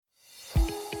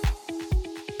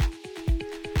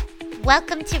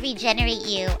Welcome to Regenerate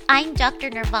You. I'm Dr.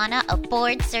 Nirvana, a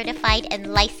board-certified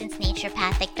and licensed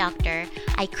naturopathic doctor.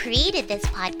 I created this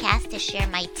podcast to share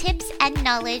my tips and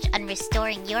knowledge on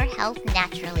restoring your health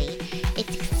naturally.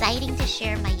 It's exciting to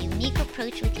share my unique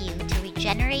approach with you to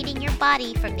regenerating your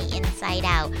body from the inside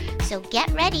out. So get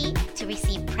ready to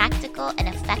receive practical and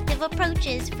effective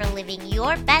approaches for living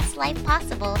your best life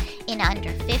possible in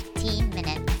under 15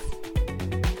 minutes.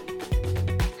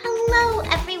 Hello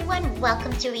everyone,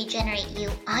 welcome to Regenerate You.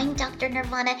 I'm Dr.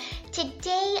 Nirvana.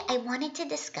 Today I wanted to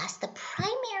discuss the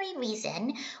primary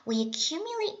reason we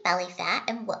accumulate belly fat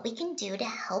and what we can do to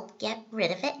help get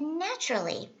rid of it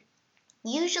naturally.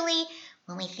 Usually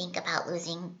when we think about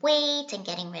losing weight and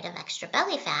getting rid of extra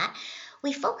belly fat,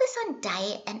 we focus on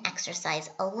diet and exercise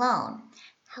alone.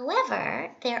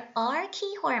 However, there are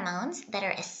key hormones that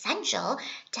are essential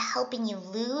to helping you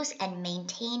lose and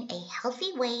maintain a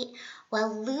healthy weight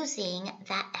while losing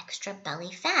that extra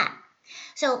belly fat.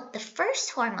 So the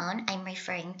first hormone I'm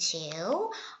referring to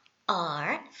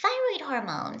are thyroid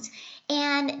hormones,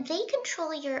 and they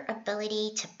control your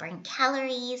ability to burn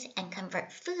calories and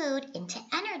convert food into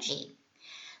energy.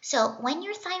 So when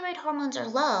your thyroid hormones are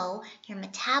low, your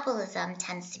metabolism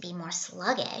tends to be more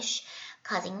sluggish,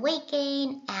 causing weight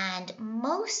gain and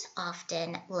most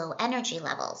often low energy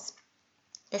levels.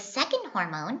 The second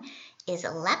hormone is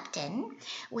leptin,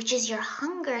 which is your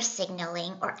hunger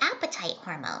signaling or appetite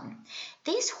hormone.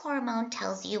 This hormone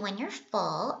tells you when you're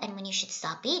full and when you should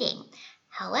stop eating.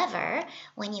 However,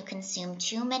 when you consume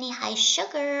too many high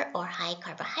sugar or high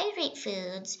carbohydrate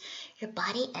foods, your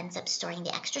body ends up storing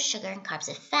the extra sugar and carbs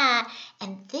as fat,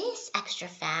 and this extra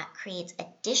fat creates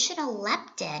additional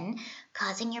leptin,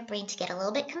 causing your brain to get a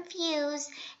little bit confused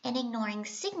and ignoring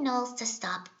signals to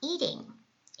stop eating.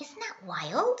 Isn't that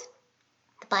wild?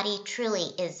 The body truly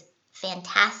is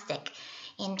fantastic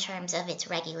in terms of its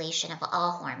regulation of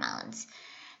all hormones.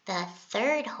 The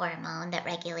third hormone that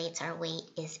regulates our weight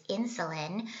is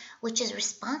insulin, which is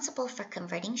responsible for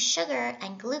converting sugar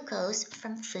and glucose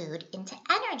from food into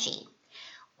energy.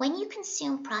 When you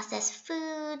consume processed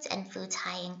foods and foods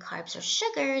high in carbs or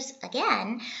sugars,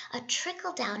 again, a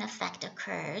trickle-down effect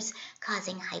occurs,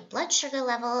 causing high blood sugar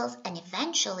levels and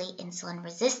eventually insulin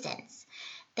resistance.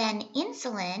 Then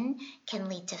insulin can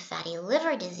lead to fatty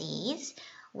liver disease,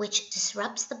 which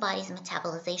disrupts the body's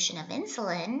metabolization of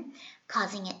insulin,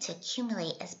 causing it to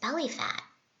accumulate as belly fat.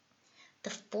 The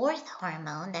fourth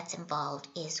hormone that's involved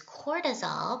is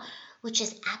cortisol, which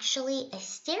is actually a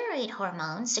steroid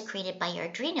hormone secreted by your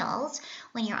adrenals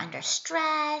when you're under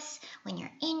stress, when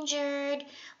you're injured,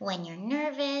 when you're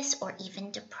nervous, or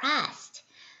even depressed.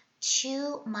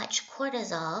 Too much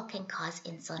cortisol can cause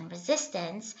insulin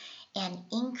resistance and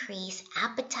increase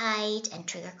appetite and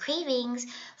trigger cravings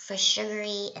for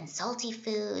sugary and salty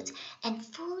foods and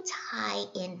foods high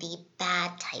in the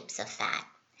bad types of fat.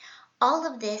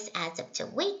 All of this adds up to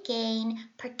weight gain,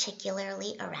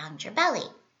 particularly around your belly.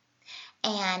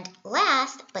 And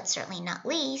last, but certainly not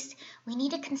least, we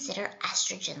need to consider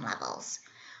estrogen levels.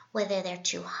 Whether they're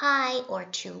too high or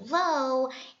too low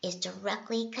is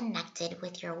directly connected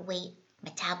with your weight,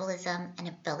 metabolism, and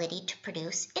ability to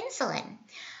produce insulin.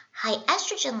 High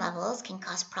estrogen levels can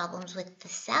cause problems with the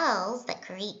cells that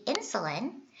create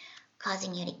insulin,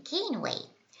 causing you to gain weight,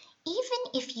 even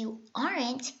if you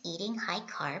aren't eating high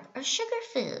carb or sugar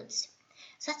foods.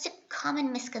 So that's a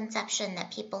common misconception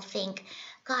that people think,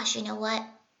 gosh, you know what?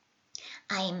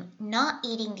 I'm not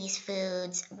eating these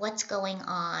foods. What's going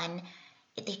on?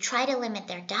 They try to limit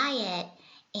their diet,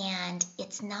 and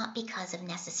it's not because of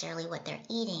necessarily what they're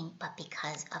eating, but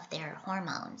because of their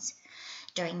hormones.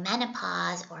 During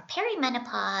menopause or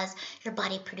perimenopause, your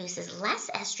body produces less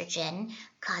estrogen,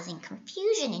 causing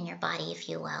confusion in your body, if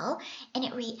you will, and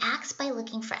it reacts by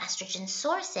looking for estrogen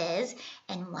sources,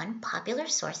 and one popular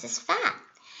source is fat.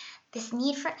 This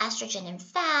need for estrogen and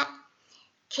fat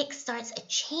kickstarts a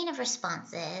chain of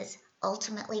responses,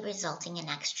 ultimately resulting in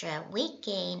extra weight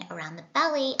gain around the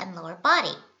belly and lower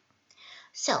body.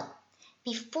 So,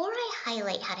 before I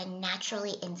highlight how to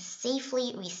naturally and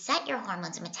safely reset your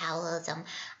hormones and metabolism,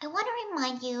 I want to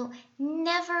remind you,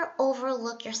 never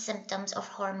overlook your symptoms of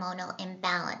hormonal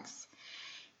imbalance.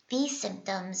 These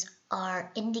symptoms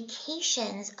are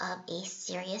indications of a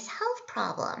serious health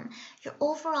problem. Your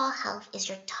overall health is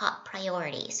your top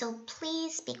priority, so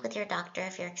please speak with your doctor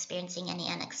if you're experiencing any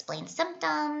unexplained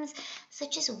symptoms,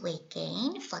 such as weight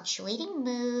gain, fluctuating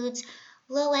moods,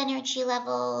 low energy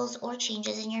levels, or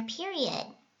changes in your period.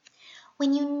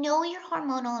 When you know your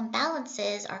hormonal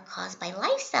imbalances are caused by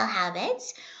lifestyle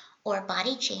habits or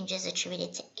body changes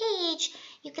attributed to age,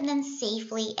 you can then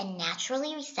safely and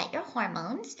naturally reset your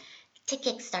hormones to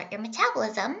kickstart your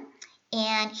metabolism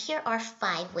And here are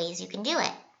 5 ways you can do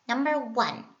it. Number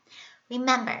 1,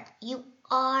 remember, you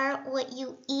are what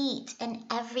you eat, and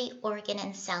every organ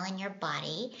and cell in your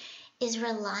body is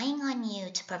relying on you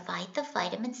to provide the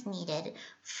vitamins needed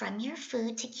from your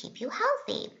food to keep you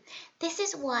healthy. This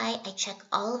is why I check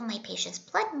all of my patients'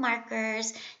 blood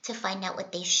markers to find out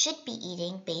what they should be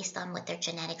eating based on what their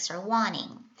genetics are wanting.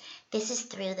 This is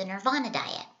through the Nirvana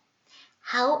diet.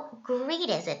 How great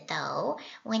is it, though,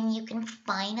 when you can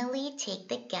finally take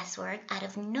the guesswork out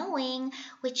of knowing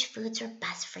which foods are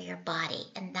best for your body,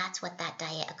 and that's what that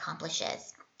diet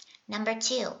accomplishes. Number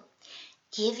 2,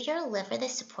 give your liver the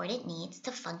support it needs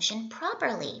to function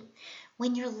properly.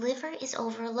 When your liver is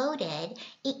overloaded,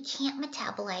 it can't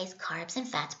metabolize carbs and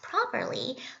fats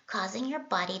properly, causing your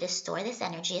body to store this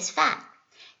energy as fat.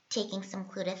 Taking some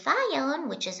glutathione,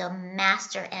 which is a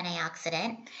master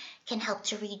antioxidant, can help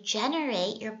to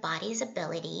regenerate your body's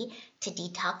ability to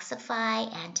detoxify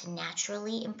and to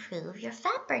naturally improve your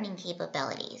fat burning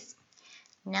capabilities.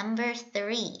 Number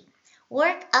 3,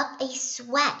 work up a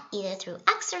sweat either through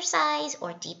exercise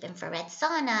or deep infrared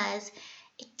saunas.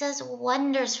 It does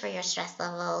wonders for your stress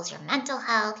levels, your mental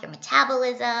health, your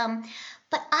metabolism.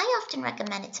 But I often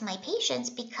recommend it to my patients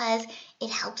because it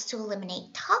helps to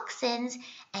eliminate toxins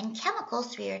and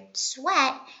chemicals through your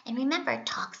sweat. And remember,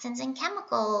 toxins and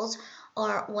chemicals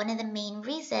are one of the main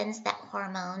reasons that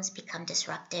hormones become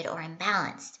disrupted or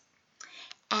imbalanced.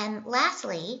 And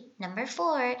lastly, number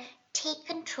 4, take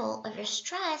control of your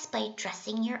stress by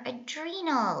addressing your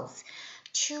adrenals.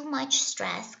 Too much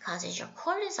stress causes your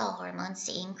cortisol hormones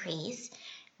to increase,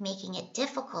 making it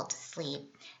difficult to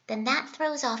sleep. Then that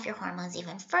throws off your hormones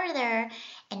even further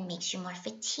and makes you more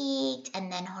fatigued, and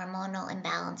then hormonal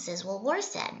imbalances will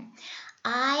worsen.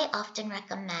 I often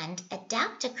recommend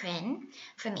Adaptocrine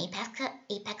from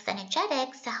Apex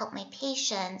Energetics to help my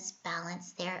patients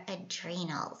balance their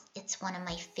adrenals. It's one of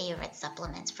my favorite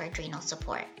supplements for adrenal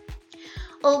support.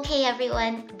 Okay,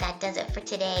 everyone, that does it for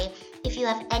today. If you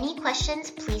have any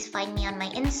questions, please find me on my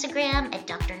Instagram at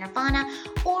Dr. Nirvana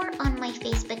or on my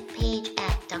Facebook page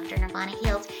at Dr. Nirvana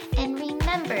Heals. And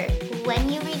remember,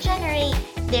 when you regenerate,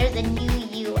 there's a new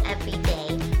you every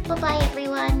day. Bye-bye,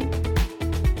 everyone.